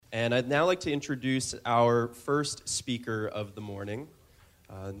And I'd now like to introduce our first speaker of the morning.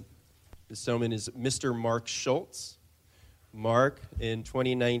 This gentleman is Mr. Mark Schultz. Mark, in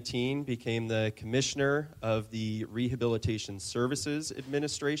 2019, became the Commissioner of the Rehabilitation Services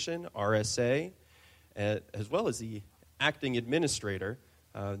Administration, RSA, as well as the Acting Administrator.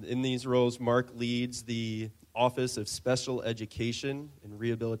 In these roles, Mark leads the Office of Special Education and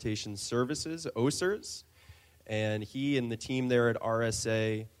Rehabilitation Services, OSERS, and he and the team there at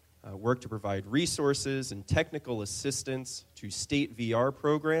RSA work to provide resources and technical assistance to state VR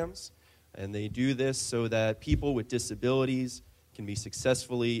programs. And they do this so that people with disabilities can be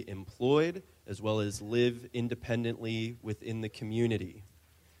successfully employed as well as live independently within the community.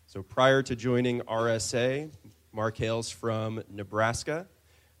 So prior to joining RSA, Mark hails from Nebraska,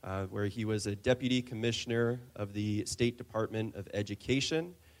 where he was a Deputy Commissioner of the State Department of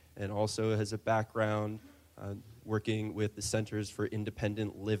Education and also has a background working with the Centers for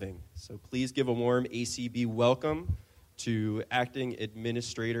Independent Living. So please give a warm ACB welcome to Acting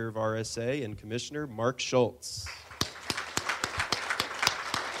Administrator of RSA and Commissioner Mark Schultz.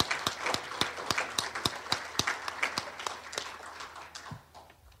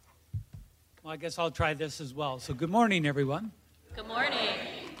 Well, I guess I'll try this as well. So good morning, everyone. Good morning.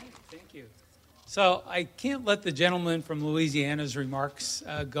 Thank you. So I can't let the gentleman from Louisiana's remarks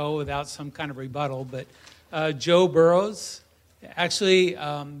go without some kind of rebuttal, but Joe Burrows, actually,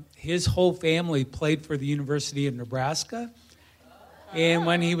 his whole family played for the University of Nebraska. And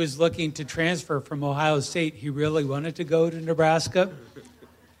when he was looking to transfer from Ohio State, he really wanted to go to Nebraska.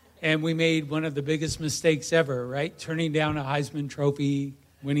 And we made one of the biggest mistakes ever, right? Turning down a Heisman Trophy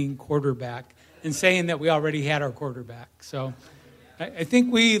winning quarterback and saying that we already had our quarterback. So I think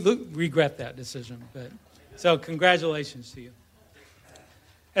we regret that decision. So congratulations to you.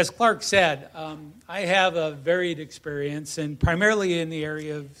 As Clark said, I have a varied experience, and primarily in the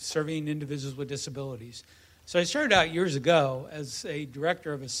area of serving individuals with disabilities. So I started out years ago as a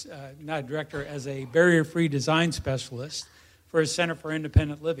director of as a barrier-free design specialist for a Center for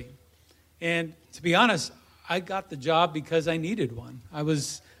Independent Living. And to be honest, I got the job because I needed one.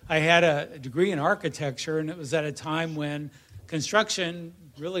 I had a degree in architecture, and it was at a time when construction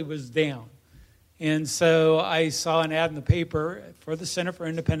really was down. And so I saw an ad in the paper for the Center for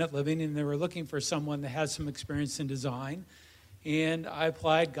Independent Living, and they were looking for someone that had some experience in design. And I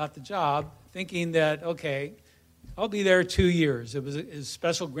applied, got the job, thinking that, okay, I'll be there 2 years. It was a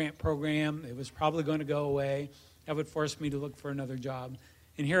special grant program. It was probably going to go away. That would force me to look for another job.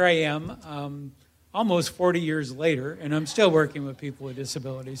 And here I am, almost 40 years later, and I'm still working with people with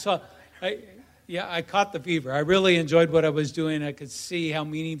disabilities. So I caught the fever. I really enjoyed what I was doing. I could see how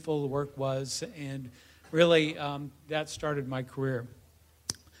meaningful the work was, and really that started my career.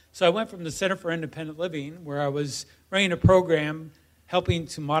 So I went from the Center for Independent Living, where I was running a program helping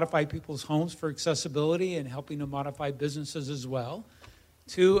to modify people's homes for accessibility and helping to modify businesses as well,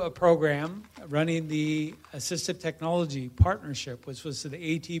 to a program running the Assistive Technology Partnership, which was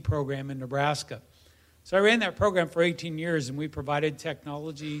the AT program in Nebraska. So I ran that program for 18 years, and we provided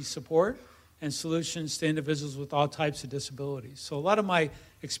technology support and solutions to individuals with all types of disabilities. So a lot of my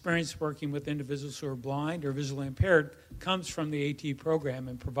experience working with individuals who are blind or visually impaired comes from the AT program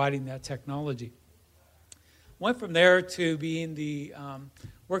and providing that technology. Went from there to being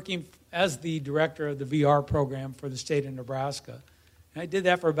working as the director of the VR program for the state of Nebraska. And I did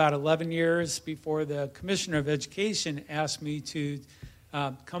that for about 11 years before the Commissioner of Education asked me to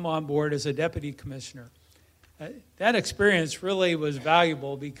come on board as a deputy commissioner. That experience really was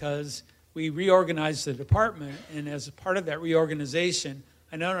valuable because we reorganized the department, and as a part of that reorganization,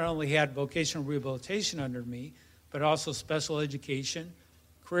 I not only had vocational rehabilitation under me, but also special education,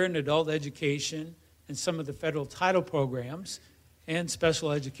 career and adult education, and some of the federal title programs, and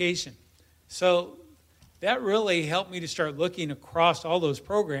special education. So that really helped me to start looking across all those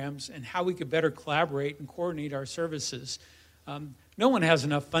programs and how we could better collaborate and coordinate our services. No one has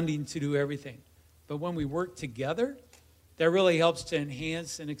enough funding to do everything, but when we work together, that really helps to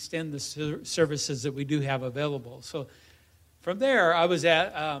enhance and extend the services that we do have available. So from there, I was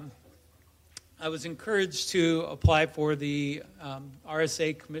encouraged to apply for the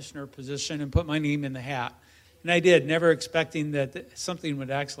RSA commissioner position and put my name in the hat. And I did, never expecting that something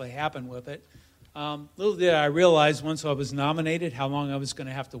would actually happen with it. Little did I realize once I was nominated how long I was going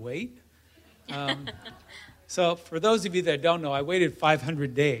to have to wait. So for those of you that don't know, I waited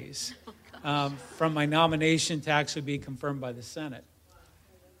 500 days from my nomination to actually be confirmed by the Senate.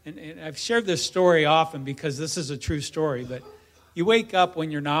 And I've shared this story often because this is a true story, but you wake up when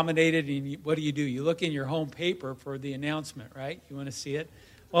you're nominated and what do? You look in your home paper for the announcement, right? You want to see it?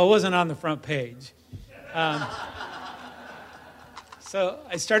 Well, it wasn't on the front page. So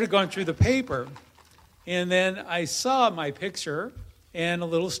I started going through the paper, and then I saw my picture and a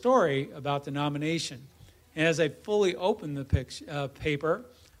little story about the nomination. And as I fully opened the paper,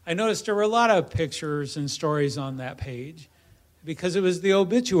 I noticed there were a lot of pictures and stories on that page because it was the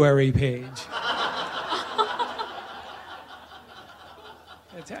obituary page.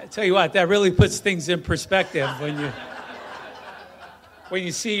 I tell you what, that really puts things in perspective when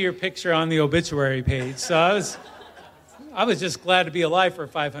you see your picture on the obituary page. So I was just glad to be alive for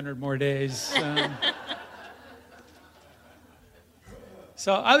 500 more days.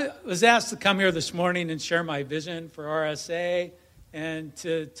 So I was asked to come here this morning and share my vision for RSA and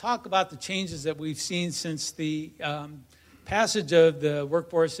to talk about the changes that we've seen since the passage of the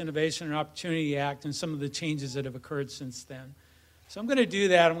Workforce Innovation and Opportunity Act and some of the changes that have occurred since then. So I'm going to do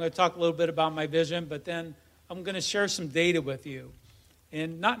that. I'm going to talk a little bit about my vision, but then I'm going to share some data with you.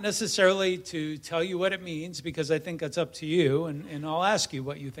 And not necessarily to tell you what it means, because I think that's up to you, and I'll ask you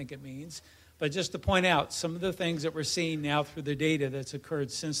what you think it means, but just to point out some of the things that we're seeing now through the data that's occurred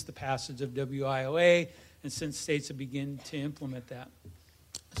since the passage of WIOA and since states have begun to implement that.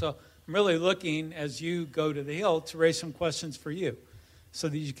 So I'm really looking, as you go to the Hill, to raise some questions for you so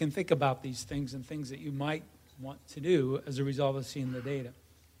that you can think about these things and things that you might want to do as a result of seeing the data.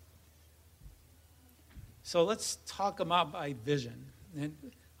 So let's talk about my vision. And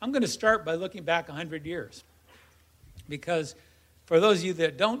I'm going to start by looking back 100 years. Because for those of you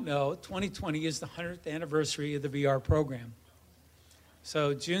that don't know, 2020 is the 100th anniversary of the VR program.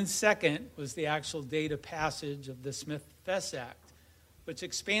 So June 2nd was the actual date of passage of the Smith-Fess Act, which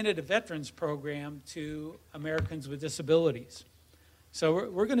expanded a veterans program to Americans with disabilities. So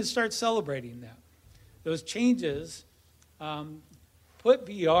we're going to start celebrating that. Those changes put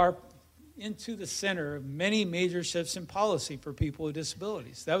VR into the center of many major shifts in policy for people with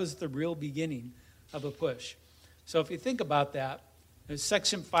disabilities. That was the real beginning of a push. So if you think about that, there's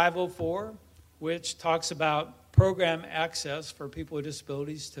Section 504, which talks about program access for people with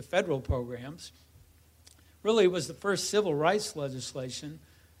disabilities to federal programs, really was the first civil rights legislation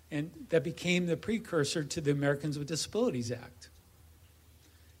and that became the precursor to the Americans with Disabilities Act.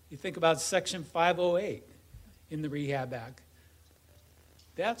 You think about Section 508 in the Rehab Act.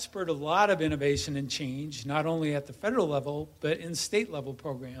 That spurred a lot of innovation and change, not only at the federal level, but in state-level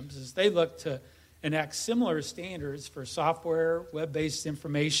programs, as they look to enact similar standards for software, web-based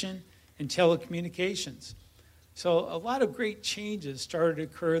information, and telecommunications. So a lot of great changes started to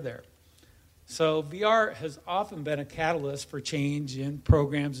occur there. So VR has often been a catalyst for change in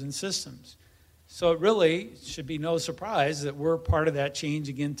programs and systems. So it really should be no surprise that we're part of that change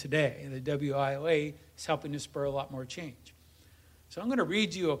again today. The WIOA is helping to spur a lot more change. So I'm going to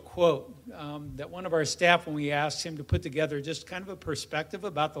read you a quote that one of our staff, when we asked him to put together just kind of a perspective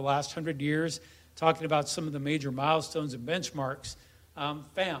about the last 100 years, talking about some of the major milestones and benchmarks,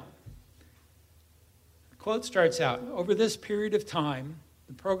 found. The quote starts out, "Over this period of time,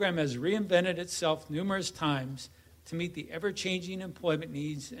 the program has reinvented itself numerous times to meet the ever-changing employment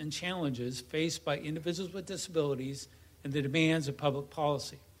needs and challenges faced by individuals with disabilities and the demands of public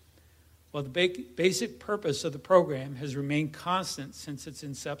policy. While the basic purpose of the program has remained constant since its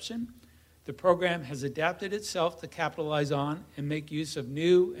inception, the program has adapted itself to capitalize on and make use of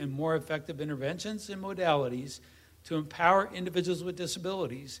new and more effective interventions and modalities to empower individuals with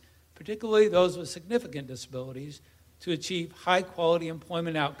disabilities, particularly those with significant disabilities, to achieve high-quality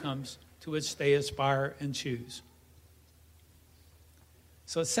employment outcomes to which they aspire and choose."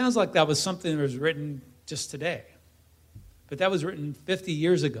 So it sounds like that was something that was written just today, but that was written 50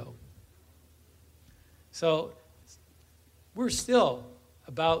 years ago. So we're still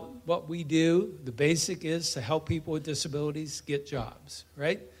about what we do. The basic is to help people with disabilities get jobs,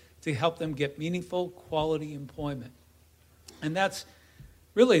 right? To help them get meaningful, quality employment. And that's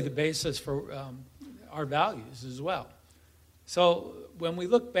really the basis for our values as well. So when we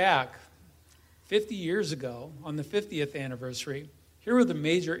look back 50 years ago, on the 50th anniversary, here were the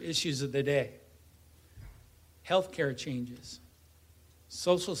major issues of the day. Healthcare changes,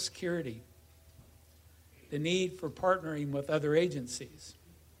 Social Security, the need for partnering with other agencies,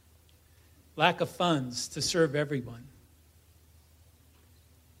 lack of funds to serve everyone.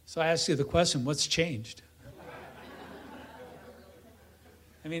 So I ask you the question, what's changed?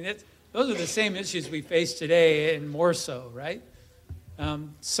 I mean, those are the same issues we face today and more so, right?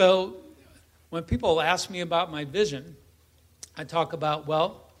 So when people ask me about my vision, I talk about,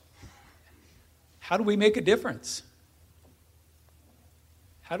 well, how do we make a difference?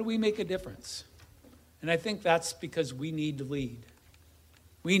 How do we make a difference? And I think that's because we need to lead.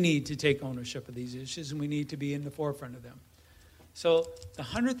 We need to take ownership of these issues, and we need to be in the forefront of them. So the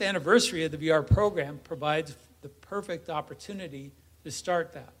 100th anniversary of the VR program provides the perfect opportunity to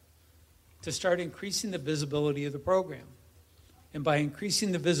start that, to start increasing the visibility of the program. And by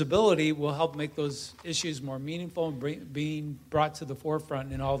increasing the visibility, we'll help make those issues more meaningful and being brought to the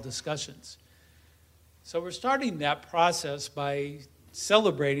forefront in all discussions. So we're starting that process by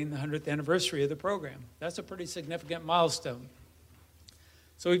celebrating the 100th anniversary of the program. That's a pretty significant milestone.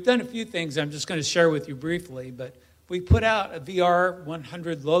 So we've done a few things I'm just going to share with you briefly, but we put out a VR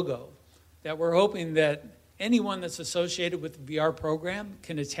 100 logo that we're hoping that anyone that's associated with the VR program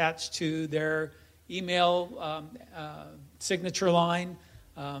can attach to their email signature line,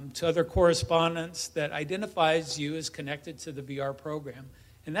 to other correspondence that identifies you as connected to the VR program.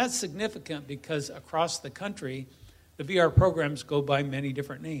 And that's significant because across the country, the VR programs go by many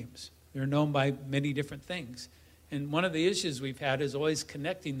different names. They're known by many different things. And one of the issues we've had is always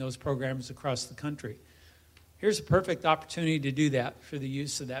connecting those programs across the country. Here's a perfect opportunity to do that for the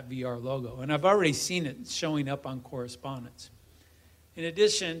use of that VR logo. And I've already seen it showing up on correspondence. In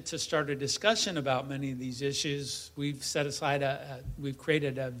addition, to start a discussion about many of these issues, we've set aside we've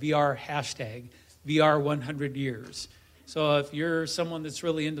created a VR hashtag, VR 100 years. So if you're someone that's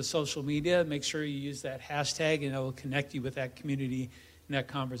really into social media, make sure you use that hashtag and it will connect you with that community and that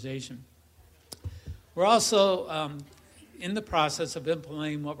conversation. We're also in the process of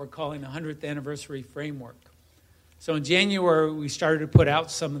implementing what we're calling a 100th anniversary framework. So in January, we started to put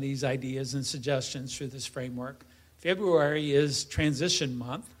out some of these ideas and suggestions through this framework. February is transition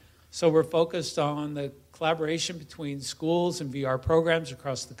month, so we're focused on the collaboration between schools and VR programs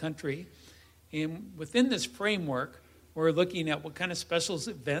across the country. And within this framework, we're looking at what kind of special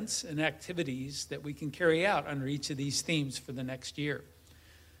events and activities that we can carry out under each of these themes for the next year.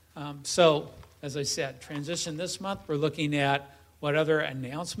 So, as I said, transition this month, we're looking at what other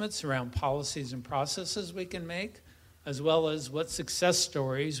announcements around policies and processes we can make, as well as what success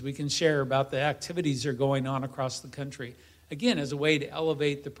stories we can share about the activities that are going on across the country. Again, as a way to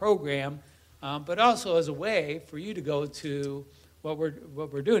elevate the program, but also as a way for you to go to what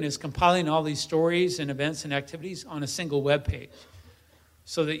we're doing is compiling all these stories and events and activities on a single web page,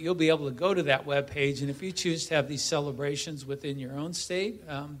 so that you'll be able to go to that web page, and if you choose to have these celebrations within your own state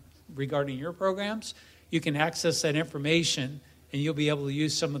regarding your programs, you can access that information and you'll be able to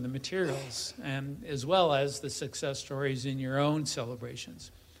use some of the materials and as well as the success stories in your own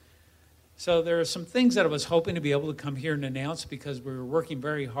celebrations. So there are some things that I was hoping to be able to come here and announce because we were working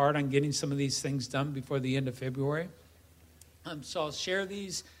very hard on getting some of these things done before the end of February. So I'll share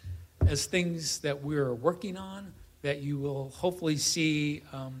these as things that we're working on that you will hopefully see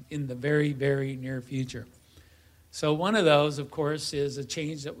in the very, very near future. So one of those, of course, is a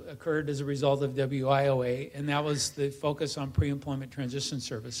change that occurred as a result of WIOA, and that was the focus on pre-employment transition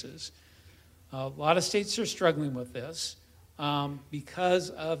services. A lot of states are struggling with this because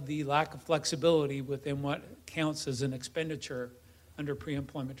of the lack of flexibility within what counts as an expenditure under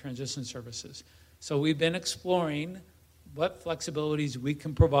pre-employment transition services. So we've been exploring what flexibilities we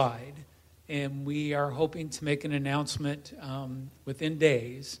can provide, and we are hoping to make an announcement within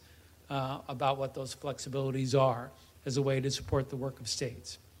days about what those flexibilities are as a way to support the work of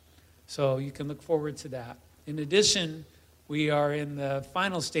states. So you can look forward to that. In addition, we are in the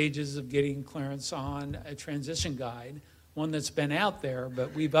final stages of getting clearance on a transition guide, one that's been out there,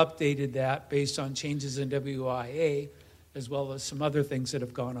 but we've updated that based on changes in WIA as well as some other things that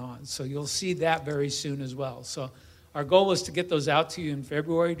have gone on. So you'll see that very soon as well. So our goal is to get those out to you in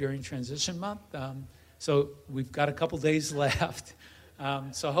February during transition month. So we've got a couple days left.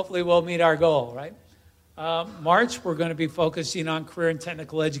 So hopefully we'll meet our goal, right? March, we're going to be focusing on career and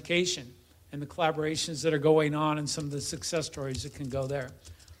technical education and the collaborations that are going on and some of the success stories that can go there.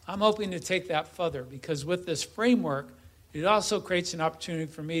 I'm hoping to take that further because with this framework, it also creates an opportunity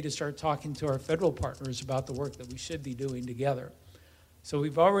for me to start talking to our federal partners about the work that we should be doing together. So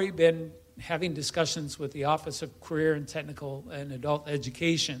we've already been having discussions with the Office of Career and Technical and Adult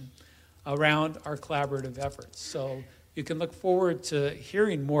Education around our collaborative efforts. So you can look forward to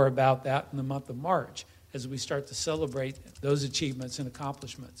hearing more about that in the month of March as we start to celebrate those achievements and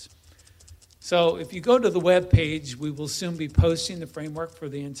accomplishments. So if you go to the web page, we will soon be posting the framework for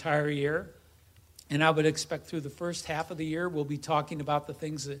the entire year. And I would expect through the first half of the year, we'll be talking about the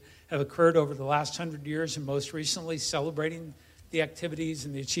things that have occurred over the last 100 years and most recently celebrating the activities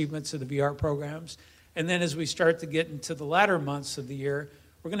and the achievements of the VR programs. And then as we start to get into the latter months of the year,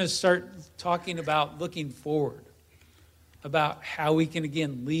 we're going to start talking about looking forward, about how we can,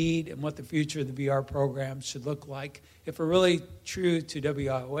 again, lead and what the future of the VR program should look like if we're really true to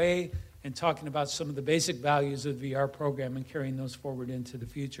WIOA and talking about some of the basic values of the VR program and carrying those forward into the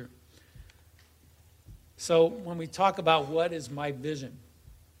future. So when we talk about what is my vision,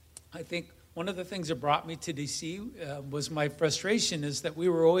 I think one of the things that brought me to DC was my frustration is that we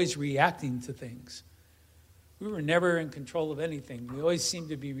were always reacting to things. We were never in control of anything. We always seemed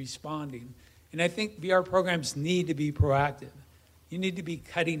to be responding. And I think VR programs need to be proactive. You need to be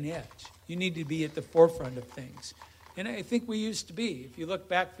cutting edge. You need to be at the forefront of things. And I think we used to be. If you look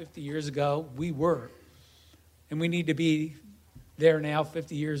back 50 years ago, we were. And we need to be there now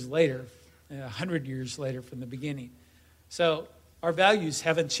 50 years later, 100 years later from the beginning. So our values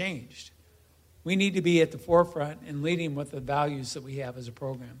haven't changed. We need to be at the forefront and leading with the values that we have as a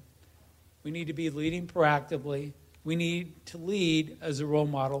program. We need to be leading proactively. We need to lead as a role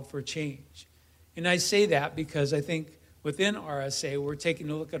model for change. And I say that because I think within RSA, we're taking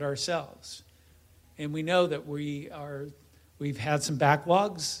a look at ourselves. And we know that we've had some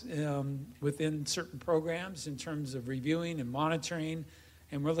backlogs within certain programs in terms of reviewing and monitoring.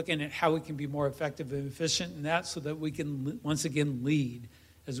 And we're looking at how we can be more effective and efficient in that so that we can, once again, lead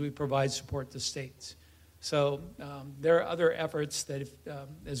as we provide support to states. So there are other efforts that,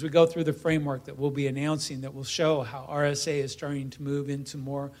 as we go through the framework that we'll be announcing, that will show how RSA is starting to move into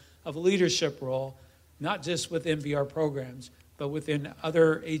more of a leadership role, not just within VR programs, but within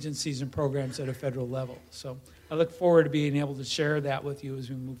other agencies and programs at a federal level. So I look forward to being able to share that with you as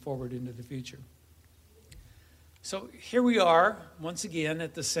we move forward into the future. So here we are, once again,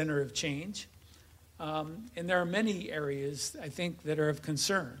 at the center of change. And there are many areas, I think, that are of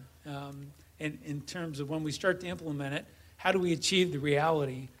concern. And in terms of when we start to implement it, how do we achieve the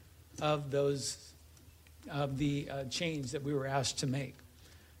reality of the change that we were asked to make?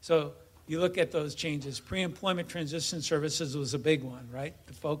 So you look at those changes. Pre-employment transition services was a big one, right?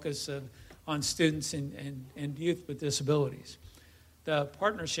 The focus on students and youth with disabilities. The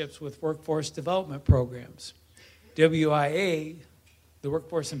partnerships with workforce development programs. WIA, the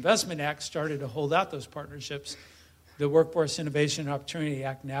Workforce Investment Act, started to hold out those partnerships. The Workforce Innovation and Opportunity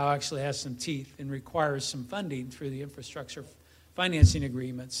Act now actually has some teeth and requires some funding through the infrastructure financing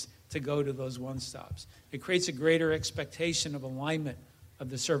agreements to go to those one-stops. It creates a greater expectation of alignment of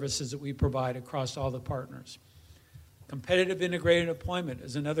the services that we provide across all the partners. Competitive integrated employment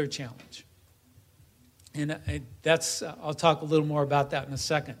is another challenge. And I'll talk a little more about that in a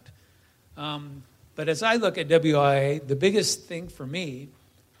second. But as I look at WIA, the biggest thing for me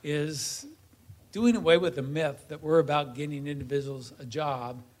is doing away with the myth that we're about getting individuals a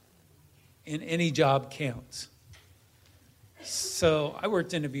job, and any job counts. So I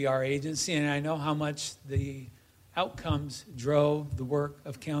worked in a VR agency, and I know how much the outcomes drove the work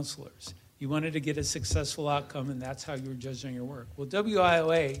of counselors. You wanted to get a successful outcome, and that's how you were judging your work. Well,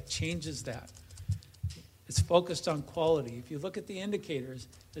 WIOA changes that. It's focused on quality. If you look at the indicators,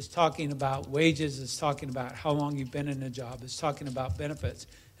 it's talking about wages, it's talking about how long you've been in a job, it's talking about benefits,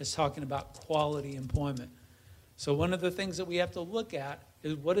 it's talking about quality employment. So one of the things that we have to look at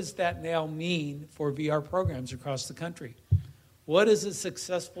is, what does that now mean for VR programs across the country? What does a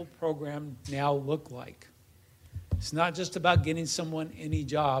successful program now look like? It's not just about getting someone any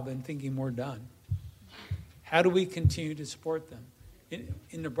job and thinking we're done. How do we continue to support them?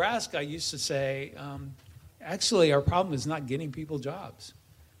 In Nebraska, I used to say, actually, our problem is not getting people jobs.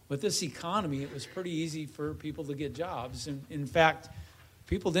 With this economy, it was pretty easy for people to get jobs. And in fact,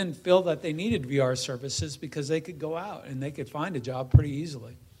 people didn't feel that they needed VR services because they could go out and they could find a job pretty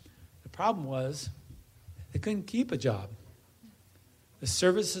easily. The problem was they couldn't keep a job. The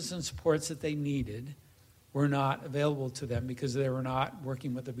services and supports that they needed were not available to them because they were not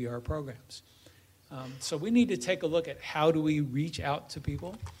working with the VR programs. So we need to take a look at how do we reach out to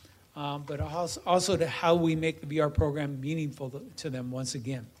people, but also to how we make the VR program meaningful to them once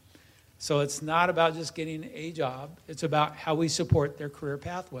again. So it's not about just getting a job. It's about how we support their career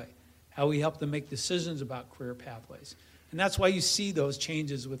pathway, how we help them make decisions about career pathways. And that's why you see those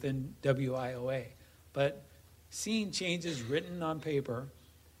changes within WIOA. But seeing changes written on paper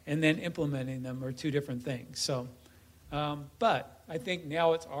and then implementing them are two different things. So, but I think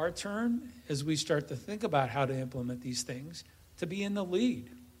now it's our turn, as we start to think about how to implement these things, to be in the lead.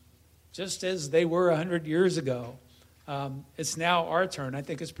 Just as they were 100 years ago, it's now our turn. I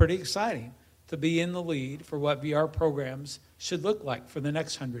think it's pretty exciting to be in the lead for what VR programs should look like for the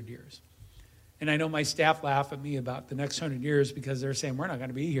next 100 years. And I know my staff laugh at me about the next 100 years because they're saying we're not going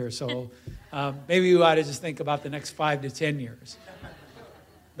to be here. So maybe we ought to just think about the next 5 to 10 years.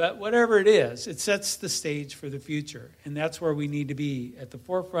 But whatever it is, it sets the stage for the future. And that's where we need to be, at the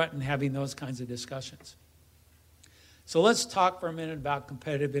forefront and having those kinds of discussions. So let's talk for a minute about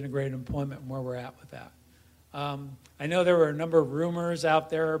competitive integrated employment and where we're at with that. I know there were a number of rumors out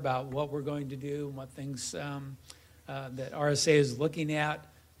there about what we're going to do and what things that RSA is looking at.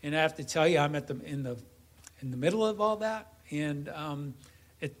 And I have to tell you, I'm in the middle of all that. And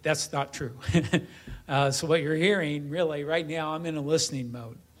That's not true. So what you're hearing, really, right now, I'm in a listening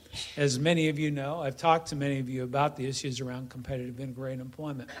mode. As many of you know, I've talked to many of you about the issues around competitive integrated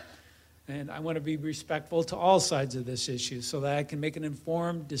employment. And I want to be respectful to all sides of this issue so that I can make an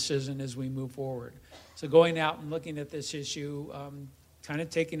informed decision as we move forward. So going out and looking at this issue, kind of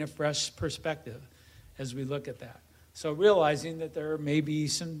taking a fresh perspective as we look at that. So realizing that there may be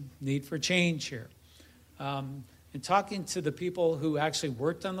some need for change here. And talking to the people who actually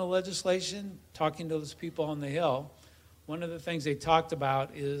worked on the legislation, talking to those people on the Hill, one of the things they talked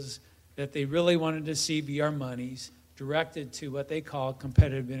about is that they really wanted to see VR monies directed to what they call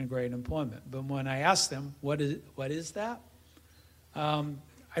competitive integrated employment. But when I asked them, what is that? I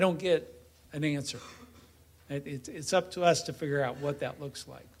don't get an answer. It's up to us to figure out what that looks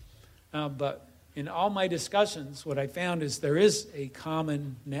like. But in all my discussions, what I found is there is a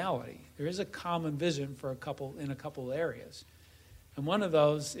commonality. There is a common vision for a couple areas. And one of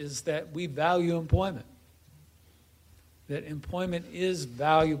those is that we value employment. That employment is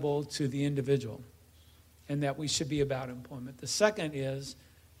valuable to the individual and that we should be about employment. The second is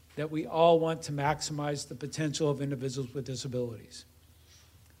that we all want to maximize the potential of individuals with disabilities.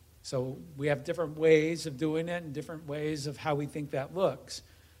 So we have different ways of doing it and different ways of how we think that looks.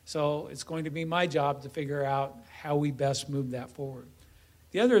 So it's going to be my job to figure out how we best move that forward.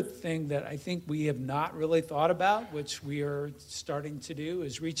 The other thing that I think we have not really thought about, which we are starting to do,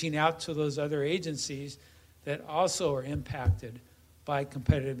 is reaching out to those other agencies that also are impacted by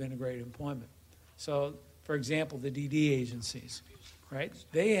competitive integrated employment. So, for example, the DD agencies, right?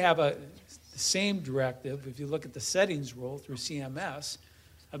 They have the same directive, if you look at the settings rule through CMS,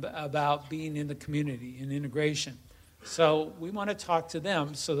 about being in the community and integration. So we want to talk to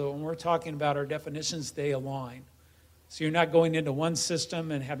them so that when we're talking about our definitions, they align. So you're not going into one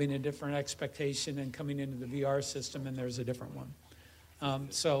system and having a different expectation and coming into the VR system and there's a different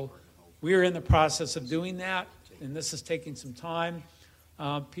one. So we're in the process of doing that, and this is taking some time.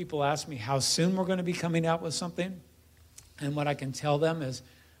 People ask me how soon we're going to be coming out with something, and what I can tell them is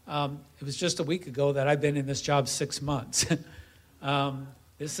it was just a week ago that I've been in this job 6 months.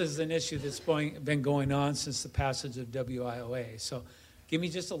 This is an issue that's been going on since the passage of WIOA. So give me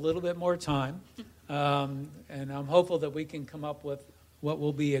just a little bit more time, and I'm hopeful that we can come up with what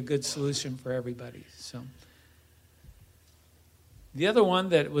will be a good solution for everybody. So the other one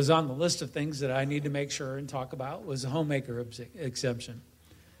that was on the list of things that I need to make sure and talk about was the homemaker exemption.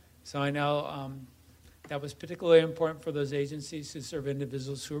 So I know that was particularly important for those agencies who serve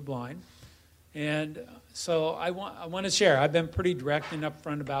individuals who are blind. And so I want to share. I've been pretty direct and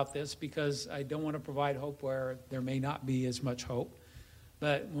upfront about this because I don't want to provide hope where there may not be as much hope.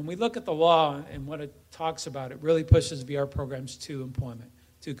 But when we look at the law and what it talks about, it really pushes VR programs to employment,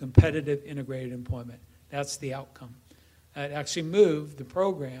 to competitive integrated employment. That's the outcome. It actually moved the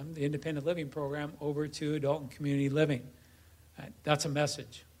program, the independent living program, over to adult and community living. That's a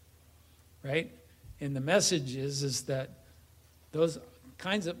message, right? And the message is that those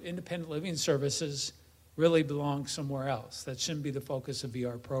kinds of independent living services really belong somewhere else. That shouldn't be the focus of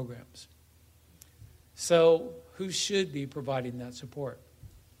VR programs. So who should be providing that support?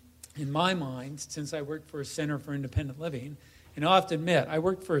 In my mind, since I worked for a Center for Independent Living, and I'll have to admit, I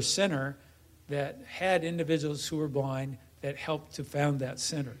worked for a center that had individuals who were blind that helped to found that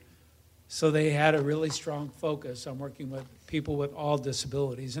center. So they had a really strong focus on working with people with all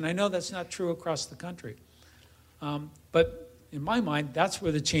disabilities. And I know that's not true across the country. But in my mind, that's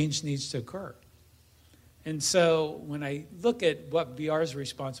where the change needs to occur. And so when I look at what VR's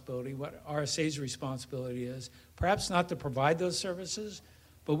responsibility, what RSA's responsibility is, perhaps not to provide those services,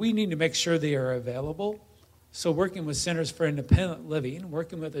 but we need to make sure they are available. So working with Centers for Independent Living,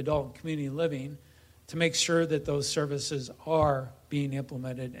 working with adult and community living, to make sure that those services are being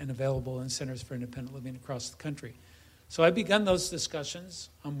implemented and available in Centers for Independent Living across the country. So I've begun those discussions.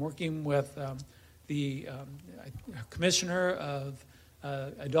 I'm working with the Commissioner of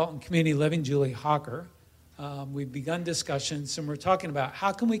Adult and Community Living, Julie Hawker. We've begun discussions, and we're talking about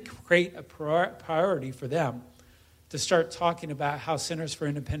how can we create a priority for them to start talking about how Centers for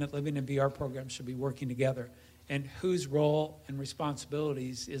Independent Living and VR programs should be working together, and whose role and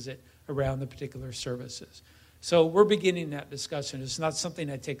responsibilities is it around the particular services. So we're beginning that discussion. It's not something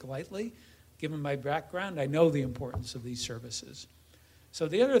I take lightly. Given my background, I know the importance of these services. So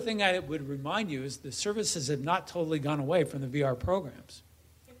the other thing I would remind you is the services have not totally gone away from the VR programs.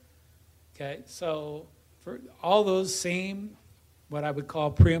 Okay, so for all those same, what I would call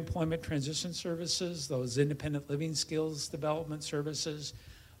pre-employment transition services, those independent living skills development services,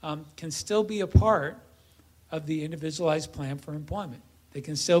 can still be a part of the individualized plan for employment. They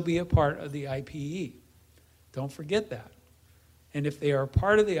can still be a part of the IPE. Don't forget that. And if they are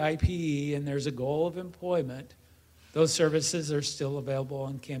part of the IPE and there's a goal of employment, those services are still available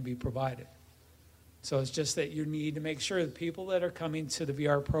and can be provided. So it's just that you need to make sure the people that are coming to the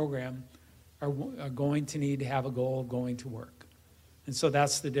VR program are going to need to have a goal of going to work. And so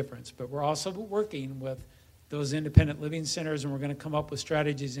that's the difference. But we're also working with those independent living centers, and we're going to come up with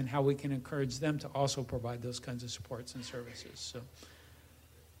strategies in how we can encourage them to also provide those kinds of supports and services.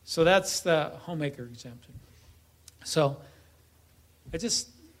 So that's the homemaker exemption. So I just,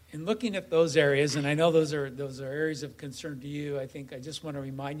 in looking at those areas, and I know those are areas of concern to you, I think I just want to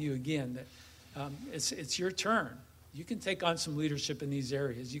remind you again that it's your turn. You can take on some leadership in these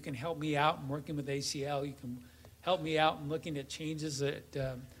areas. You can help me out in working with ACL. You can help me out in looking at changes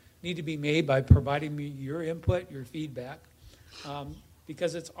that need to be made by providing me your input, your feedback,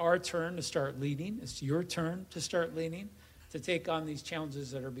 because it's our turn to start leading. It's your turn to start leading, to take on these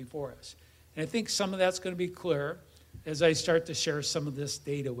challenges that are before us. And I think some of that's going to be clear as I start to share some of this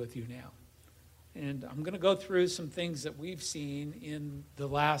data with you now. And I'm going to go through some things that we've seen in the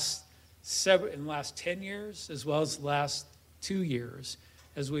last 10 years, as well as the last 2 years,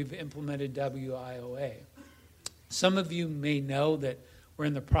 as we've implemented WIOA. Some of you may know that we're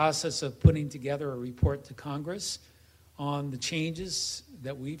in the process of putting together a report to Congress on the changes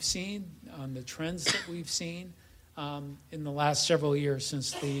that we've seen, on the trends that we've seen in the last several years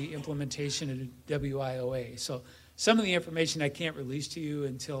since the implementation of WIOA. So some of the information I can't release to you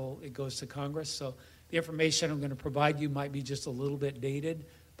until it goes to Congress. So the information I'm going to provide you might be just a little bit dated,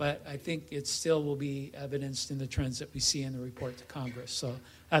 but I think it still will be evidenced in the trends that we see in the report to Congress. So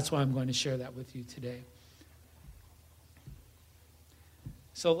that's why I'm going to share that with you today.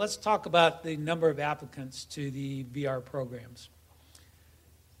 So let's talk about the number of applicants to the VR programs.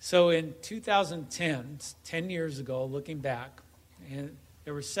 So in 2010, 10 years ago, looking back, and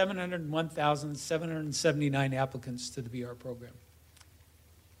there were 701,779 applicants to the VR program.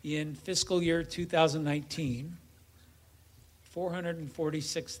 In fiscal year 2019,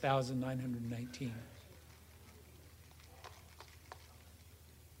 446,919.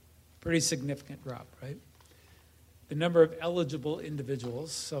 Pretty significant drop, right? The number of eligible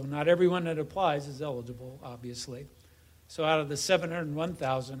individuals, so not everyone that applies is eligible, obviously. So out of the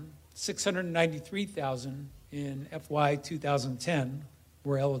 701,000, 693,000 in FY 2010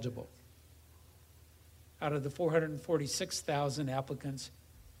 were eligible. Out of the 446,000 applicants,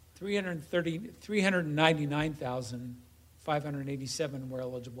 399,587 were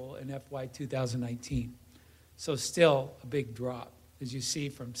eligible in FY 2019. So still a big drop, as you see,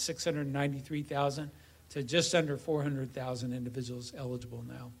 from 693,000 to just under 400,000 individuals eligible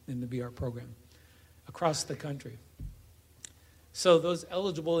now in the VR program across the country. So those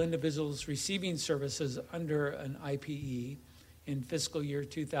eligible individuals receiving services under an IPE in fiscal year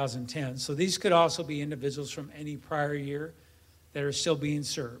 2010. So these could also be individuals from any prior year that are still being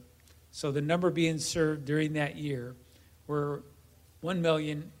served. So the number being served during that year were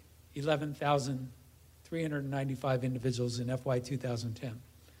 1,011,395 individuals in FY 2010.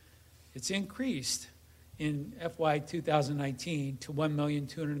 It's increased in FY 2019 to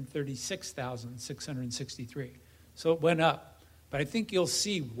 1,236,663. So it went up. But I think you'll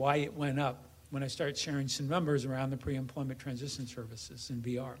see why it went up when I start sharing some numbers around the pre-employment transition services in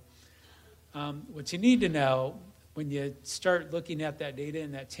VR. What you need to know when you start looking at that data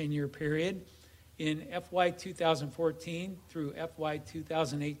in that 10-year period, in FY 2014 through FY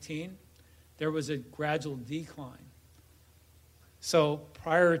 2018, there was a gradual decline. So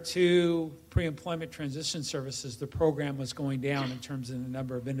prior to pre-employment transition services, the program was going down in terms of the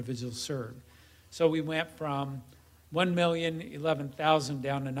number of individuals served. So we went from 1,011,000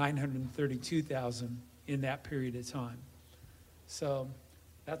 down to 932,000 in that period of time. So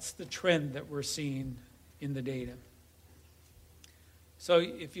that's the trend that we're seeing in the data. So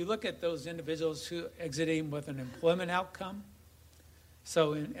if you look at those individuals who exiting with an employment outcome,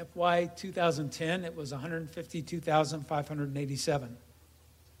 so in FY 2010, it was 152,587.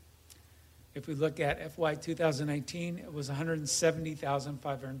 If we look at FY 2019, it was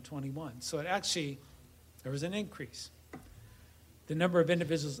 170,521. So it actually, there was an increase. The number of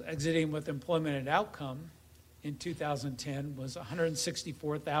individuals exiting with employment and outcome in 2010 was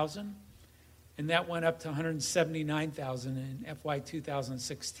 164,000, and that went up to 179,000 in FY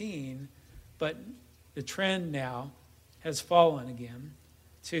 2016, but the trend now has fallen again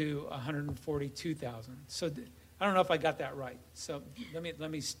to 142,000. So I don't know if I got that right. So let me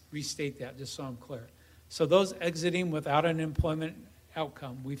restate that just so I'm clear. So those exiting without an employment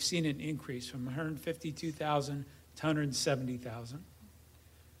outcome, we've seen an increase from 152,000 to 170,000.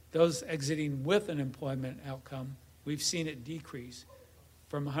 Those exiting with an employment outcome, we've seen it decrease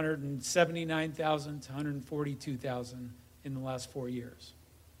from 179,000 to 142,000 in the last 4 years.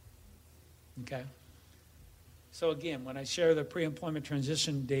 Okay? So again, when I share the pre-employment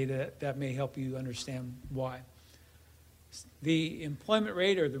transition data, that may help you understand why. The employment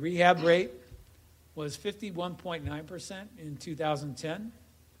rate or the rehab rate was 51.9% in 2010,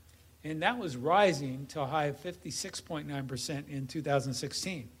 and that was rising to a high of 56.9% in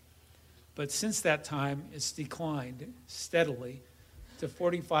 2016. But since that time, it's declined steadily to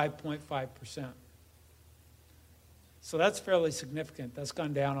 45.5%. So that's fairly significant. That's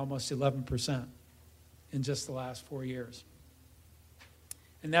gone down almost 11% in just the last 4 years.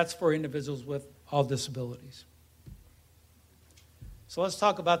 And that's for individuals with all disabilities. So let's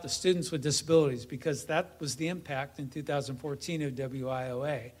talk about the students with disabilities, because that was the impact in 2014 of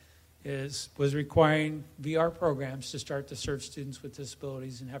WIOA, was requiring VR programs to start to serve students with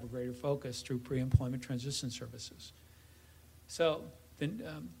disabilities and have a greater focus through pre-employment transition services. So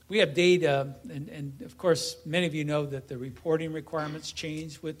we have data, and of course, many of you know that the reporting requirements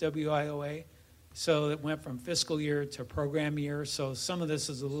changed with WIOA. So it went from fiscal year to program year. So some of this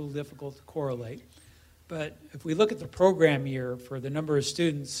is a little difficult to correlate. But if we look at the program year for the number of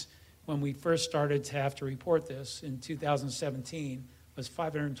students when we first started to have to report this in 2017 was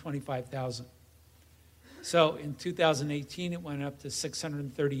 525,000. So in 2018, it went up to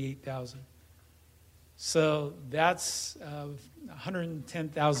 638,000. So that's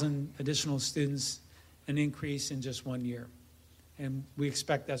 110,000 additional students, an increase in just 1 year. And we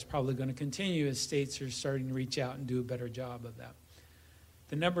expect that's probably going to continue as states are starting to reach out and do a better job of that.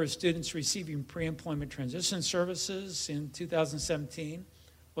 The number of students receiving pre-employment transition services in 2017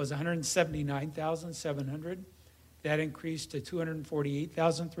 was 179,700. That increased to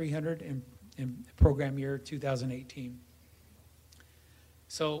 248,300 in program year 2018.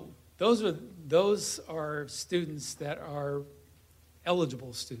 So those are students that are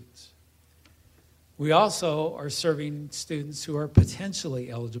eligible students. We also are serving students who are potentially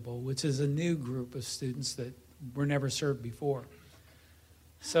eligible, which is a new group of students that were never served before.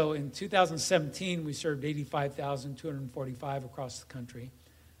 So in 2017, we served 85,245 across the country.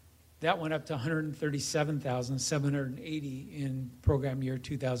 That went up to 137,780 in program year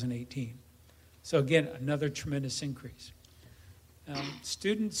 2018. So again, another tremendous increase.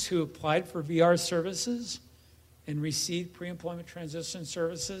 Students who applied for VR services and received pre-employment transition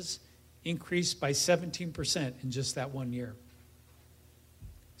services increased by 17% in just that 1 year.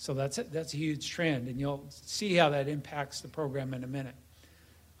 So that's a huge trend, and you'll see how that impacts the program in a minute.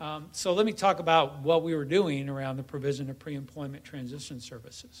 So let me talk about what we were doing around the provision of pre-employment transition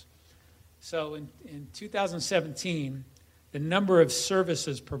services. So in 2017, the number of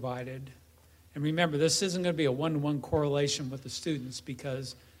services provided, and remember, this isn't going to be a one-to-one correlation with the students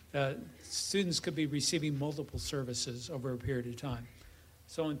because students could be receiving multiple services over a period of time.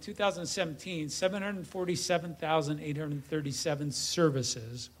 So in 2017, 747,837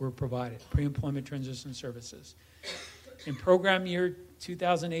 services were provided, pre-employment transition services. In program year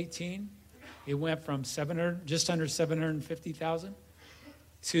 2018, it went from just under 750,000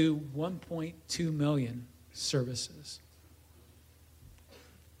 to 1.2 million services.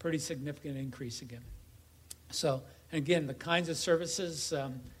 Pretty significant increase again. So, and again, the kinds of services,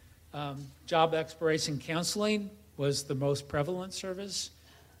 job exploration counseling was the most prevalent service.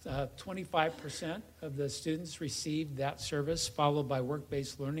 25% of the students received that service, followed by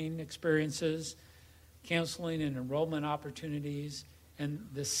work-based learning experiences, counseling and enrollment opportunities, and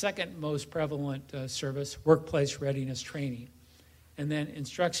the second most prevalent service, workplace readiness training. And then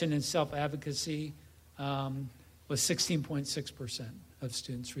instruction and self-advocacy was 16.6% of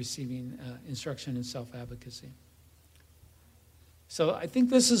students receiving instruction and self-advocacy. So I think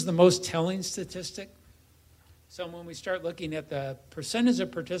this is the most telling statistic. So when we start looking at the percentage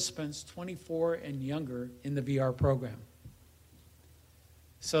of participants 24 and younger in the VR program.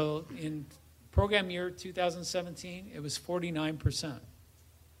 So in program year 2017, it was 49%,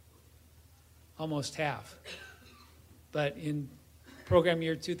 almost half. But in program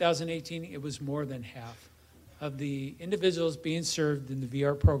year 2018, it was more than half of the individuals being served in the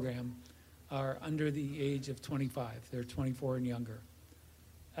VR program are under the age of 25. They're 24 and younger.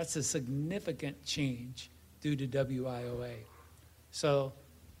 That's a significant change due to WIOA. So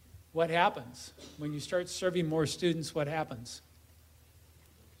what happens? When you start serving more students, what happens?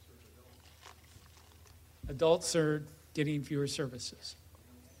 Adults are getting fewer services.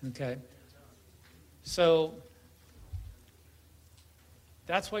 Okay? So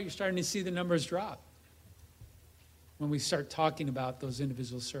that's why you're starting to see the numbers drop when we start talking about those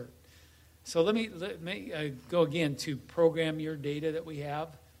individuals served. So let me go again to program year data that we have,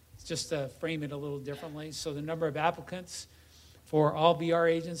 just to frame it a little differently. So the number of applicants for all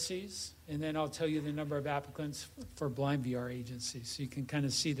VR agencies, and then I'll tell you the number of applicants for blind VR agencies, so you can kind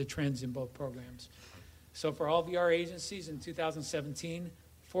of see the trends in both programs. So for all VR agencies in 2017,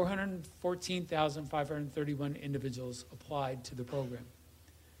 414,531 individuals applied to the program.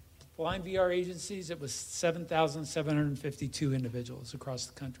 Blind VR agencies, it was 7,752 individuals across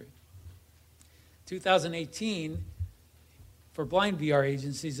the country. 2018, for blind VR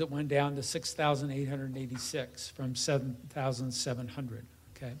agencies, it went down to 6,886 from 7,700,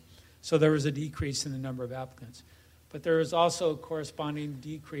 okay? So there was a decrease in the number of applicants. But there was also a corresponding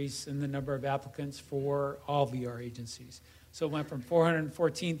decrease in the number of applicants for all VR agencies. So it went from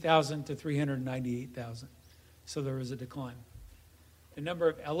 414,000 to 398,000. So there was a decline. The number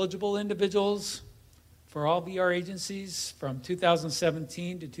of eligible individuals for all VR agencies from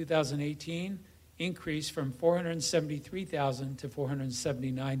 2017 to 2018 increased from 473,000 to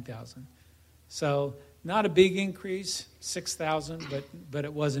 479,000. So not a big increase, 6,000, but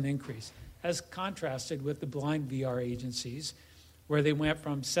it was an increase, as contrasted with the blind VR agencies, where they went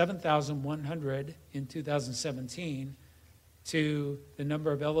from 7,100 in 2017 to the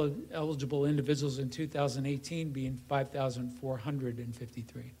number of eligible individuals in 2018 being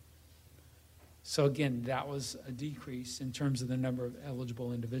 5,453. So again, that was a decrease in terms of the number of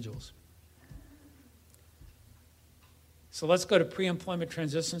eligible individuals. So let's go to pre-employment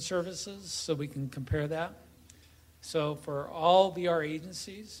transition services so we can compare that. So for all VR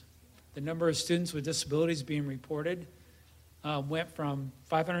agencies, the number of students with disabilities being reported went from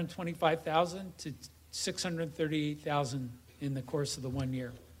 525,000 to 638,000 in the course of the 1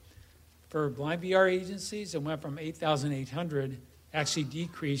 year. For blind VR agencies, it went from 8,800, actually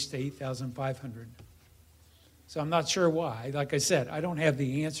decreased to 8,500. So I'm not sure why. Like I said, I don't have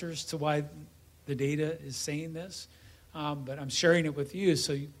the answers to why the data is saying this, but I'm sharing it with you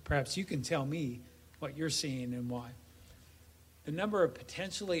so perhaps you can tell me what you're seeing and why. The number of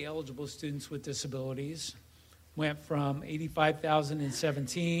potentially eligible students with disabilities went from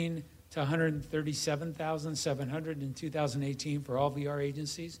 85,017 to 137,700 in 2018 for all VR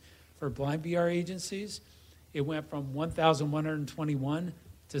agencies. For blind VR agencies, it went from 1,121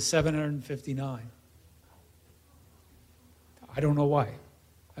 to 759. I don't know why.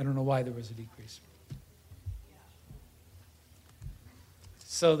 I don't know why there was a decrease.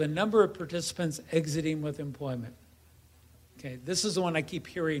 So the number of participants exiting with employment. Okay, this is the one I keep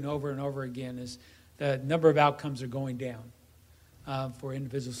hearing over and over again, is the number of outcomes are going down for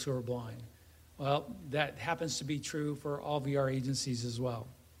individuals who are blind. Well, that happens to be true for all VR agencies as well.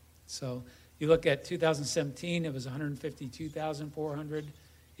 So you look at 2017, it was 152,400.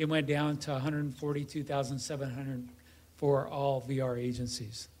 It went down to 142,700 for all VR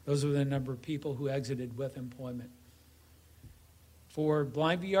agencies. Those were the number of people who exited with employment. For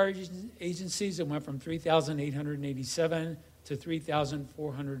blind VR agencies, it went from 3,887 to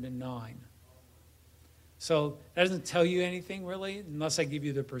 3,409. So that doesn't tell you anything really unless I give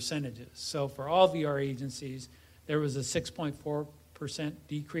you the percentages. So for all VR agencies, there was a 6.4%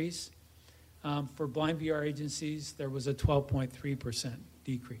 decrease. For blind VR agencies, there was a 12.3%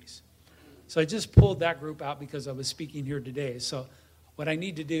 decrease. So I just pulled that group out because I was speaking here today. So what I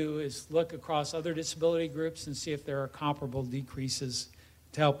need to do is look across other disability groups and see if there are comparable decreases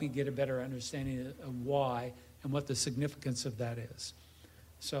to help me get a better understanding of why and what the significance of that is.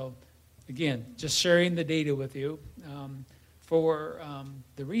 So again, just sharing the data with you. For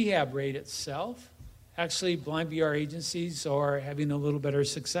the rehab rate itself, actually blind VR agencies are having a little better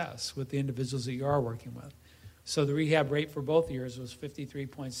success with the individuals that you are working with. So the rehab rate for both years was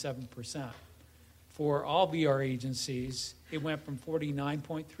 53.7%. For all VR agencies, it went from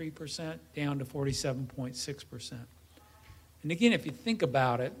 49.3% down to 47.6%. And again, if you think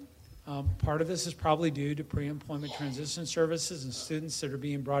about it, part of this is probably due to pre-employment transition services and students that are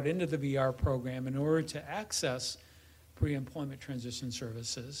being brought into the VR program in order to access pre-employment transition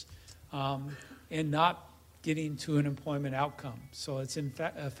services and not getting to an employment outcome. So it's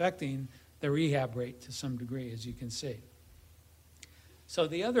affecting the rehab rate to some degree, as you can see. So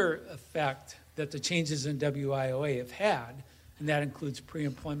the other effect that the changes in WIOA have had, and that includes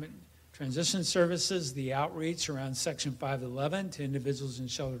pre-employment transition services, the outreach around Section 511 to individuals in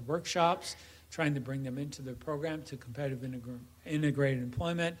sheltered workshops, trying to bring them into the program to competitive integrated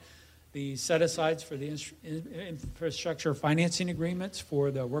employment, the set-asides for the infrastructure financing agreements for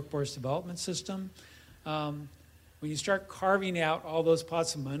the workforce development system. When you start carving out all those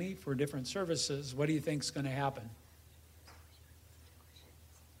pots of money for different services, what do you think is going to happen?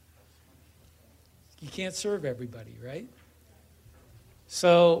 You can't serve everybody, right?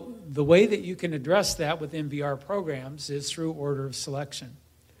 So the way that you can address that within VR programs is through order of selection.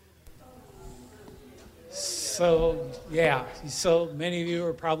 So many of you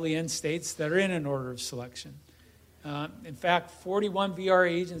are probably in states that are in an order of selection. In fact, 41 VR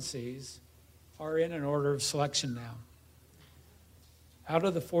agencies are in an order of selection now. Out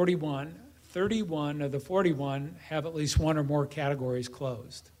of the 41, 31 of the 41 have at least one or more categories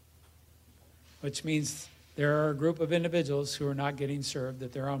closed, which means there are a group of individuals who are not getting served,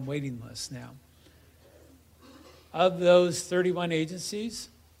 that they're on waiting lists now. Of those 31 agencies,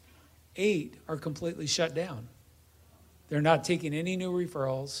 8 are completely shut down. They're not taking any new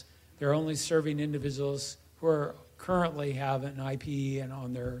referrals. They're only serving individuals who are currently have an IPE and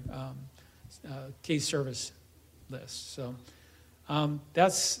on their case service list. So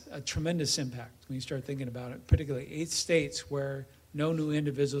that's a tremendous impact when you start thinking about it, particularly 8 states where no new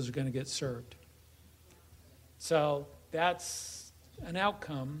individuals are going to get served. So that's an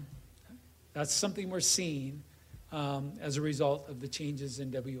outcome. That's something we're seeing as a result of the changes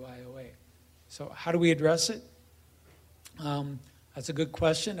in WIOA. So how do we address it? That's a good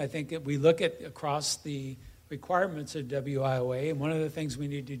question. I think if we look at across the requirements of WIOA, and one of the things we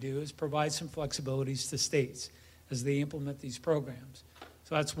need to do is provide some flexibilities to states as they implement these programs.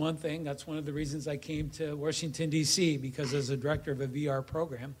 So that's one thing. That's one of the reasons I came to Washington, D.C., because as a director of a VR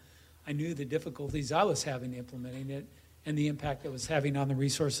program, I knew the difficulties I was having implementing it and the impact it was having on the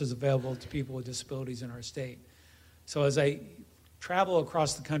resources available to people with disabilities in our state. So as I travel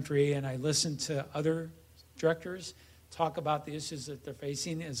across the country and I listen to other directors talk about the issues that they're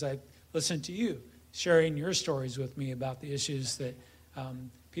facing, as I listen to you sharing your stories with me about the issues that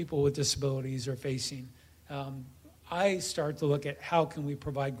people with disabilities are facing, I start to look at how can we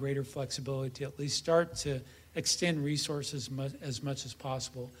provide greater flexibility to at least start to extend resources as much as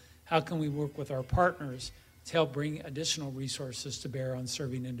possible. How can we work with our partners to help bring additional resources to bear on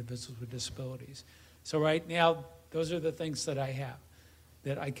serving individuals with disabilities? So right now, those are the things that I have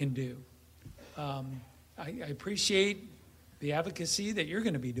that I can do. I appreciate the advocacy that you're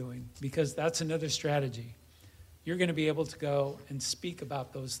going to be doing, because that's another strategy. You're going to be able to go and speak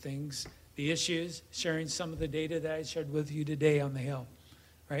about those things, the issues, sharing some of the data that I shared with you today on the Hill,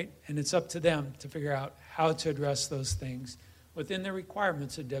 right? And it's up to them to figure out how to address those things within the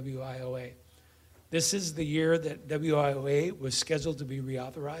requirements of WIOA. This is the year that WIOA was scheduled to be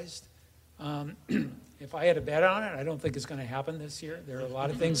reauthorized. If I had a bet on it, I don't think it's going to happen this year. There are a lot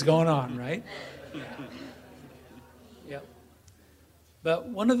of things going on, right? Yep. But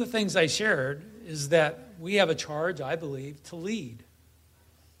one of the things I shared is that we have a charge, I believe, to lead,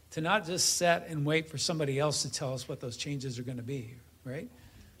 to not just sit and wait for somebody else to tell us what those changes are going to be, right?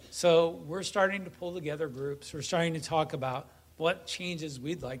 So we're starting to pull together groups. We're starting to talk about what changes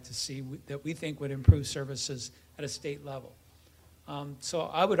we'd like to see that we think would improve services at a state level. So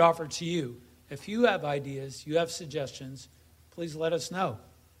I would offer to you, if you have ideas, you have suggestions, please let us know.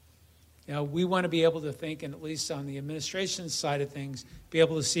 You know, we want to be able to think, and at least on the administration side of things, be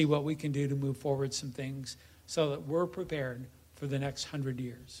able to see what we can do to move forward some things so that we're prepared for the next 100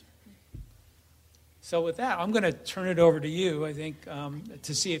 years. So with that, I'm going to turn it over to you, I think,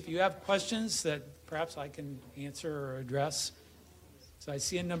 to see if you have questions that perhaps I can answer or address. So I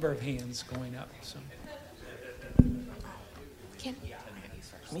see a number of hands going up. So. Kim,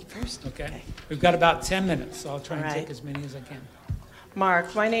 me first. Okay. We've got about 10 minutes, so I'll try and All right. take as many as I can.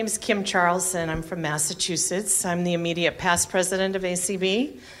 Mark, my name is Kim Charlson. I'm from Massachusetts. I'm the immediate past president of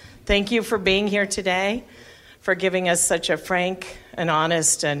ACB. Thank you for being here today, for giving us such a frank and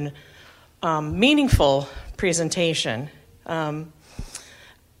honest and meaningful presentation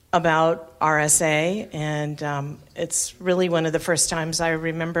about RSA. And it's really one of the first times I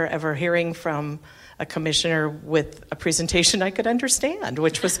remember ever hearing from a commissioner with a presentation I could understand,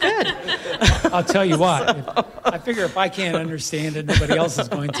 which was good. I'll tell you what, I figure if I can't understand it, nobody else is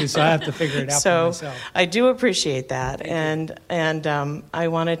going to, so I have to figure it out for myself. I do appreciate that, and I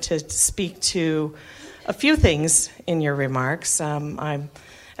wanted to speak to a few things in your remarks.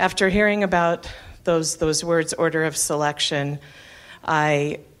 After hearing about those words, order of selection,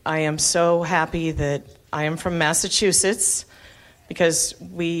 I am so happy that I am from Massachusetts, because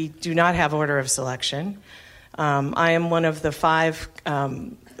we do not have order of selection. I am one of the 5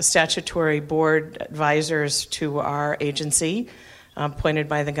 statutory board advisors to our agency, appointed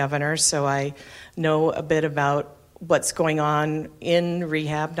by the governor, so I know a bit about what's going on in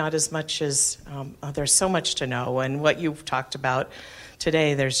rehab, not as much as there's so much to know, and what you've talked about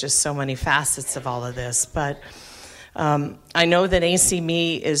today, there's just so many facets of all of this. But I know that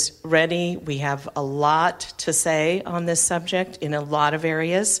ACB is ready. We have a lot to say on this subject in a lot of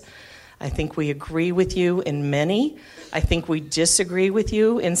areas. I think we agree with you in many. I think we disagree with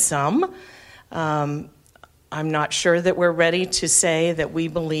you in some. I'm not sure that we're ready to say that we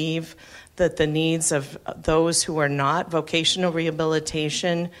believe that the needs of those who are not vocational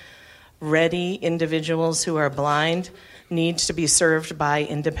rehabilitation ready individuals who are blind need to be served by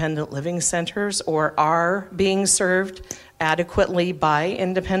independent living centers or are being served adequately by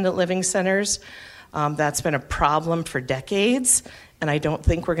independent living centers. That's been a problem for decades, and I don't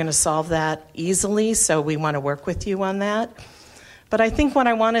think we're going to solve that easily, so we want to work with you on that. But I think what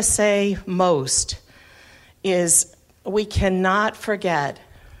I want to say most is we cannot forget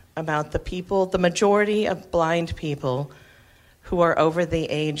about the people, the majority of blind people who are over the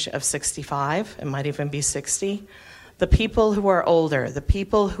age of 65, it might even be 60, the people who are older, the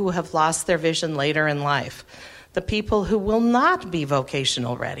people who have lost their vision later in life, the people who will not be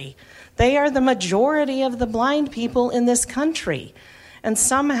vocational ready. They are the majority of the blind people in this country, and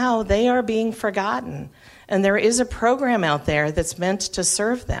somehow they are being forgotten. And there is a program out there that's meant to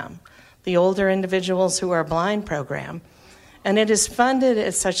serve them, the Older Individuals Who Are Blind program. And it is funded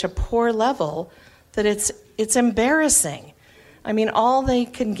at such a poor level that it's embarrassing. I mean, all they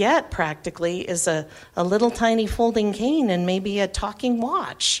can get practically is a little tiny folding cane and maybe a talking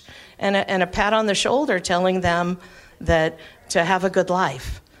watch and a pat on the shoulder telling them that to have a good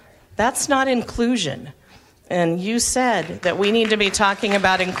life. That's not inclusion. And you said that we need to be talking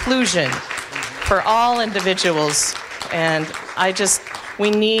about inclusion for all individuals. And we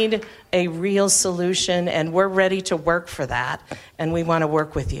need a real solution, and we're ready to work for that, and we want to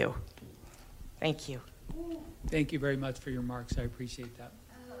work with you. Thank you. Thank you very much for your remarks. I appreciate that.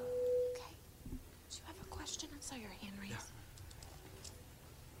 Okay. Do you have a question? I saw your hand raised.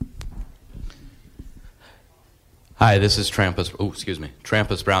 Hi, this is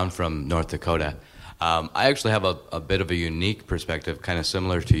Trampus Brown from North Dakota. I actually have a bit of a unique perspective, kind of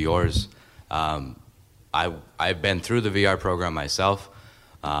similar to yours. I've been through the VR program myself,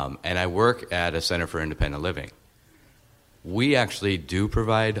 and I work at a Center for Independent Living. We actually do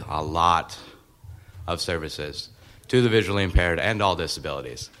provide a lot of services to the visually impaired and all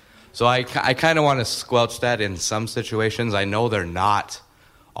disabilities. So I kind of want to squelch that in some situations. I know they're not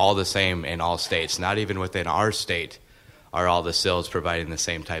all the same in all states. Not even within our state are all the CILs providing the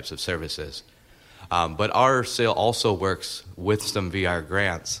same types of services. But our CIL also works with some VR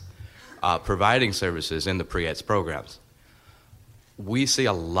grants providing services in the pre-EDS programs. We see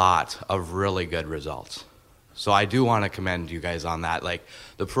a lot of really good results. So I do want to commend you guys on that. Like,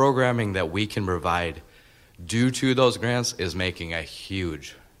 the programming that we can provide due to those grants is making a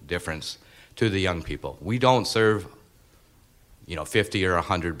huge difference to the young people. We don't serve 50 or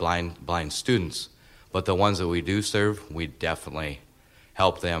 100 blind students, but the ones that we do serve, we definitely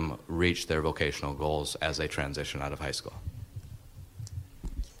help them reach their vocational goals as they transition out of high school.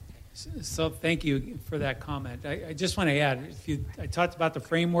 So thank you for that comment. I just want to add, I talked about the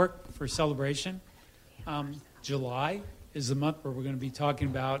framework for celebration. July is the month where we're going to be talking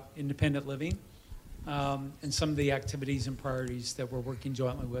about independent living and some of the activities and priorities that we're working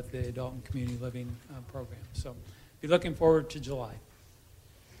jointly with the Adult and Community Living program. So be looking forward to July.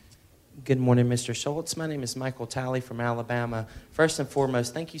 Good morning, Mr. Schultz. My name is Michael Talley from Alabama. First and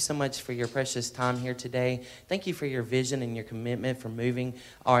foremost, thank you so much for your precious time here today. Thank you for your vision and your commitment for moving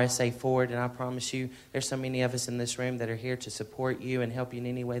RSA forward. And I promise you, there's so many of us in this room that are here to support you and help you in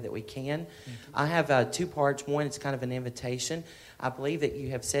any way that we can. I have 2 parts. One, it's kind of an invitation. I believe that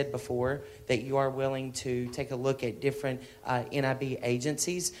you have said before that you are willing to take a look at different NIB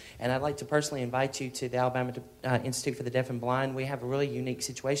agencies, and I'd like to personally invite you to the Alabama Institute for the Deaf and Blind. We have a really unique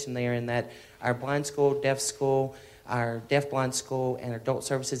situation there in that our blind school, our deaf-blind school, and our adult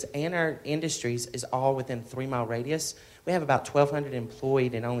services and our industries is all within a 3-mile radius. We have about 1,200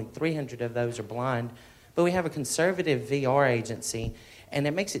 employed, and only 300 of those are blind. But we have a conservative VR agency, and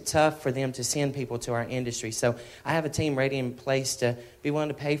it makes it tough for them to send people to our industry. So I have a team ready in place to be willing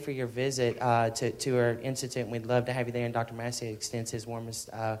to pay for your visit to our institute, and we'd love to have you there. And Dr. Massey extends his warmest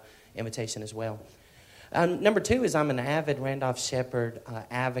invitation as well. Number 2 is I'm an avid Randolph Shepherd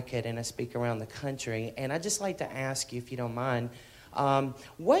advocate, and I speak around the country. And I'd just like to ask you, if you don't mind,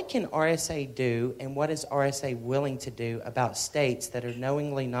 what can RSA do, and what is RSA willing to do about states that are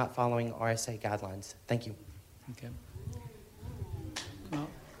knowingly not following RSA guidelines? Thank you. Okay. Well,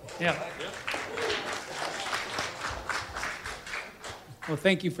 yeah. Well,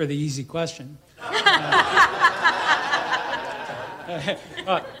 thank you for the easy question.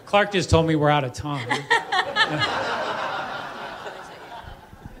 Clark just told me we're out of time.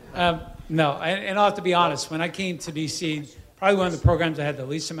 No, and I'll have to be honest. When I came to D.C., probably one of the programs I had the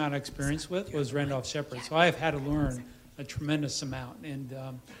least amount of experience with was Randolph Shepherd. So I have had to learn a tremendous amount. And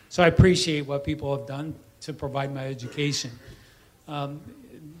so I appreciate what people have done to provide my education.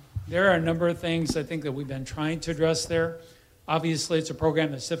 There are a number of things I think that we've been trying to address there. Obviously, it's a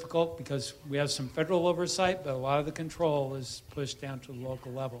program that's difficult because we have some federal oversight, but a lot of the control is pushed down to the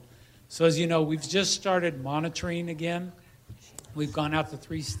local level. So as you know, we've just started monitoring again. We've gone out to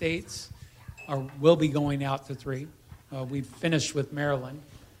 3 states, or will be going out to 3. We've finished with Maryland.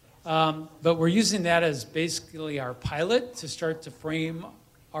 But we're using that as basically our pilot to start to frame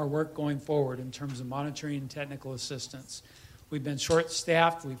our work going forward in terms of monitoring and technical assistance. We've been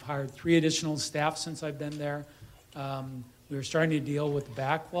short-staffed. We've hired 3 additional staff since I've been there. We're starting to deal with the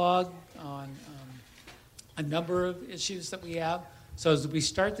backlog on a number of issues that we have. So as we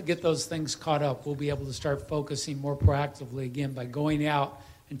start to get those things caught up, we'll be able to start focusing more proactively again by going out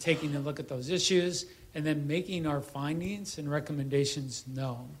and taking a look at those issues and then making our findings and recommendations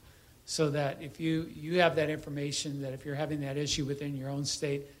known. So that if you have that information, that if you're having that issue within your own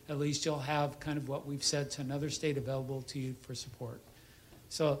state, at least you'll have kind of what we've said to another state available to you for support.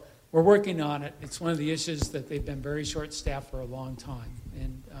 So we're working on it. It's one of the issues that they've been very short-staffed for a long time.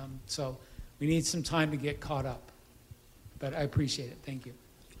 And so we need some time to get caught up. But I appreciate it. Thank you.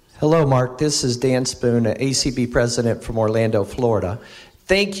 Hello, Mark. This is Dan Spoon, ACB president from Orlando, Florida.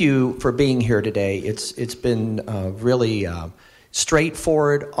 Thank you for being here today. It's been really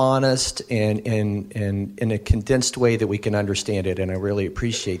straightforward, honest, and in a condensed way that we can understand it, and I really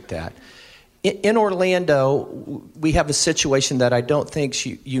appreciate that. In Orlando, we have a situation that I don't think's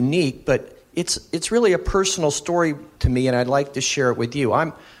unique, but it's really a personal story to me, and I'd like to share it with you.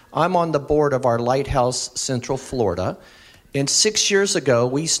 I'm on the board of our Lighthouse Central Florida, and 6 years ago,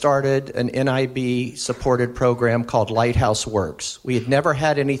 we started an NIB-supported program called Lighthouse Works. We had never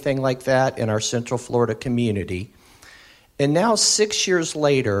had anything like that in our Central Florida community. And now, 6 years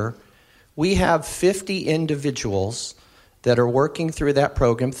later, we have 50 individuals that are working through that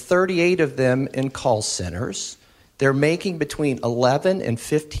program, 38 of them in call centers. They're making between $11 and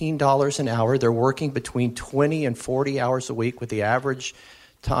 $15 an hour. They're working between 20 and 40 hours a week with the average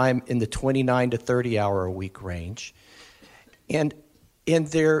time in the 29 to 30 hour a week range. And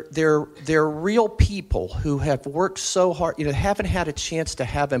they're real people who have worked so hard, haven't had a chance to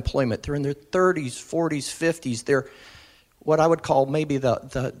have employment. They're in their 30s, 40s, 50s. They're what I would call maybe they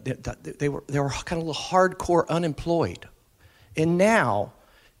were kind of a little hardcore unemployed. And now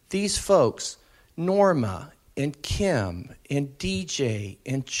these folks, Norma and Kim and DJ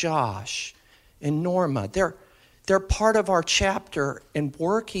and Josh and Norma, they're part of our chapter, and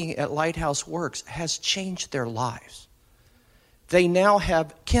working at Lighthouse Works has changed their lives. They now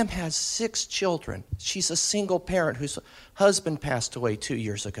Kim has 6 children. She's a single parent whose husband passed away 2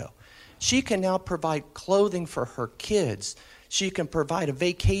 years ago. She can now provide clothing for her kids. She can provide a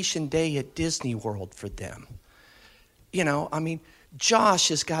vacation day at Disney World for them.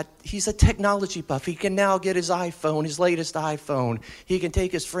 Josh he's a technology buff. He can now get his latest iPhone. He can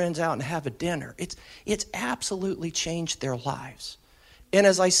take his friends out and have a dinner. It's absolutely changed their lives. And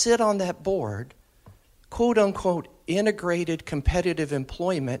as I sit on that board, quote unquote, integrated competitive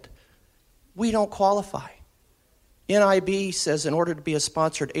employment, we don't qualify. NIB says in order to be a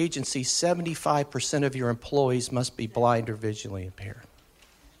sponsored agency, 75% of your employees must be blind or visually impaired.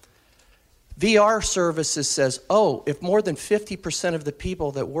 VR Services says, if more than 50% of the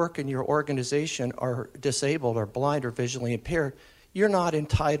people that work in your organization are disabled or blind or visually impaired, you're not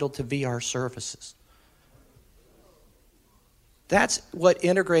entitled to VR services. That's what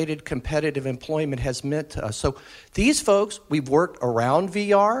integrated competitive employment has meant to us. So these folks, we've worked around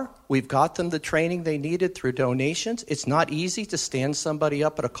VR. We've got them the training they needed through donations. It's not easy to stand somebody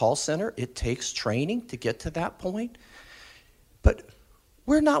up at a call center. It takes training to get to that point. But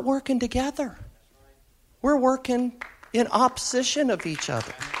we're not working together. We're working in opposition of each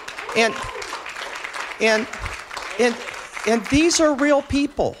other. And these are real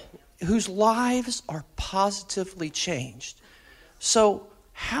people whose lives are positively changed. So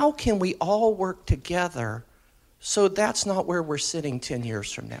how can we all work together so that's not where we're sitting 10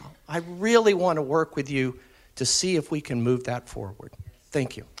 years from now? I really want to work with you to see if we can move that forward.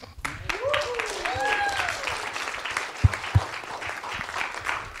 Thank you.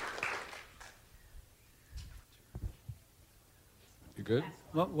 You good?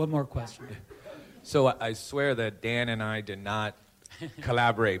 One more question. So I swear that Dan and I did not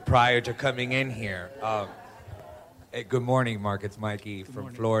collaborate prior to coming in here. Hey, good morning, Mark. It's Mikey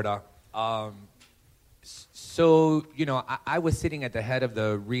from Florida. So, I was sitting at the head of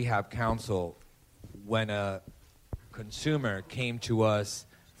the rehab council when a consumer came to us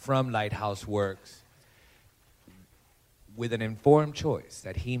from Lighthouse Works with an informed choice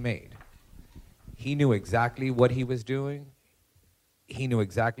that he made. He knew exactly what he was doing. He knew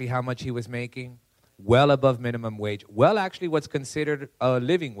exactly how much he was making, well above minimum wage, actually what's considered a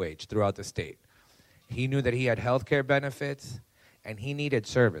living wage throughout the state. He knew that he had health care benefits, and he needed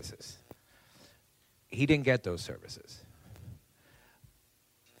services. He didn't get those services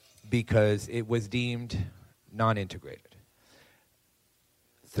because it was deemed non-integrated.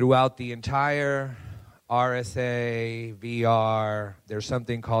 Throughout the entire RSA, VR, there's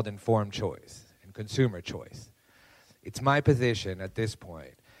something called informed choice and consumer choice. It's my position at this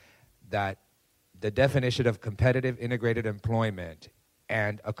point that the definition of competitive integrated employment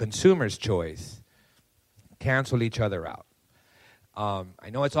and a consumer's choice cancel each other out. I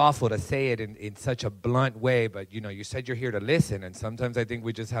know it's awful to say it in such a blunt way, but you said you're here to listen, and sometimes I think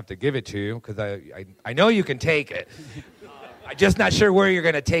we just have to give it to you because I know you can take it. I'm just not sure where you're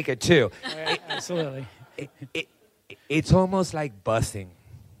going to take it to. Absolutely. It's almost like busing.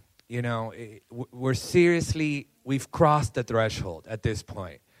 We've crossed the threshold at this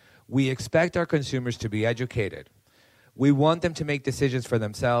point. We expect our consumers to be educated. We want them to make decisions for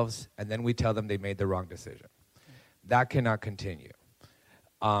themselves, and then we tell them they made the wrong decision. That cannot continue.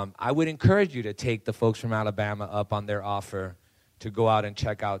 I would encourage you to take the folks from Alabama up on their offer to go out and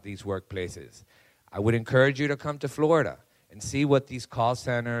check out these workplaces. I would encourage you to come to Florida and see what these call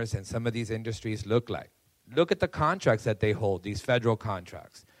centers and some of these industries look like. Look at the contracts that they hold, these federal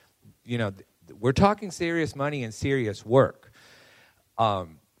contracts. We're talking serious money and serious work.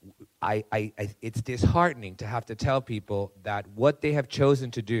 It's disheartening to have to tell people that what they have chosen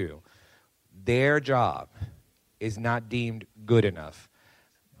to do, their job, is not deemed good enough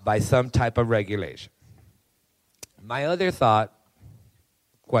by some type of regulation. My other thought,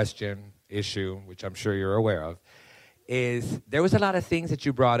 question, issue, which I'm sure you're aware of, is there was a lot of things that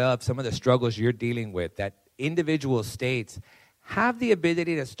you brought up, some of the struggles you're dealing with, that individual states have the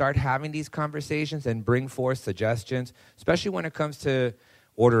ability to start having these conversations and bring forth suggestions, especially when it comes to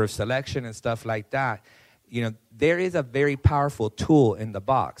order of selection and stuff like that. There is a very powerful tool in the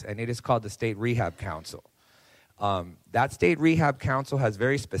box, and it is called the State Rehab Council. That State Rehab Council has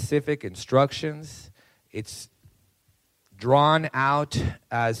very specific instructions. It's drawn out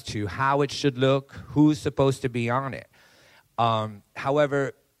as to how it should look, who's supposed to be on it.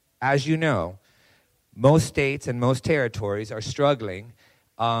 However, as you know, most states and most territories are struggling,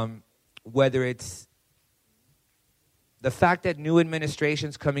 whether it's the fact that new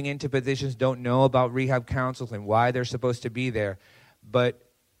administrations coming into positions don't know about rehab councils and why they're supposed to be there. But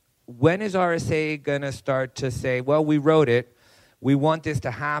when is RSA going to start to say, well, we wrote it, we want this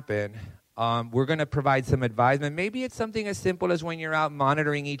to happen, we're going to provide some advisement. Maybe it's something as simple as when you're out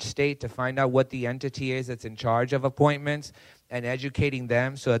monitoring each state to find out what the entity is that's in charge of appointments and educating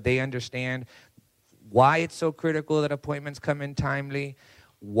them so that they understand why it's so critical that appointments come in timely,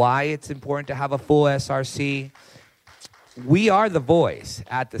 why it's important to have a full SRC. We are the voice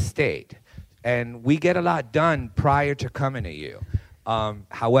at the state, and we get a lot done prior to coming to you.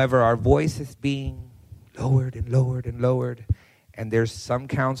 However, our voice is being lowered and lowered and lowered, and there's some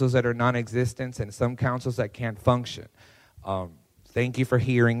councils that are non-existent and some councils that can't function. Thank you for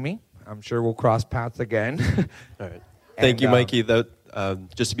hearing me. I'm sure we'll cross paths again. All right. Thank you, Mikey.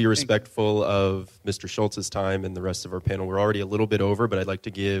 Just to be respectful of Mr. Schultz's time and the rest of our panel, we're already a little bit over, but I'd like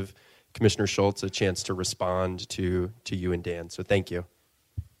to give Commissioner Schultz a chance to respond to you and Dan. So thank you.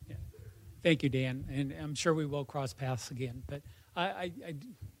 Yeah. Thank you, Dan. And I'm sure we will cross paths again. But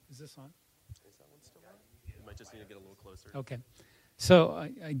is this on? Is that one still on? You might just need to get a little closer. Okay. So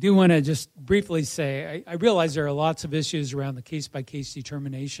I do want to just briefly say, I realize there are lots of issues around the case-by-case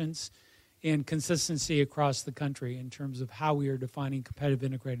determinations and consistency across the country in terms of how we are defining competitive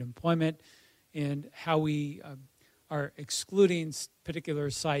integrated employment and how we are excluding particular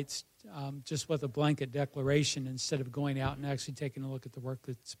sites just with a blanket declaration instead of going out and actually taking a look at the work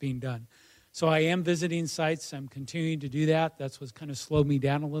that's being done. So I am visiting sites. I'm continuing to do that. That's what's kind of slowed me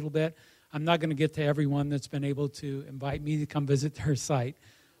down a little bit. I'm not going to get to everyone that's been able to invite me to come visit their site.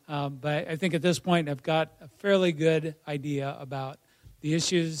 But I think at this point I've got a fairly good idea about the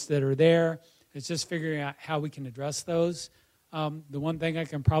issues that are there. It's just figuring out how we can address those. The one thing I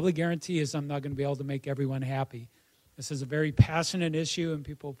can probably guarantee is I'm not going to be able to make everyone happy. This is a very passionate issue, and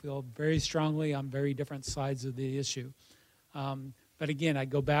people feel very strongly on very different sides of the issue. But again, I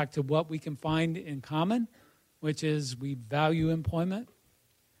go back to what we can find in common, which is we value employment,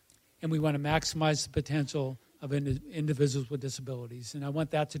 and we want to maximize the potential of individuals with disabilities. And I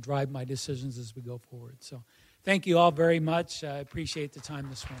want that to drive my decisions as we go forward. So thank you all very much. I appreciate the time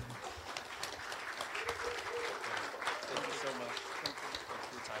this morning.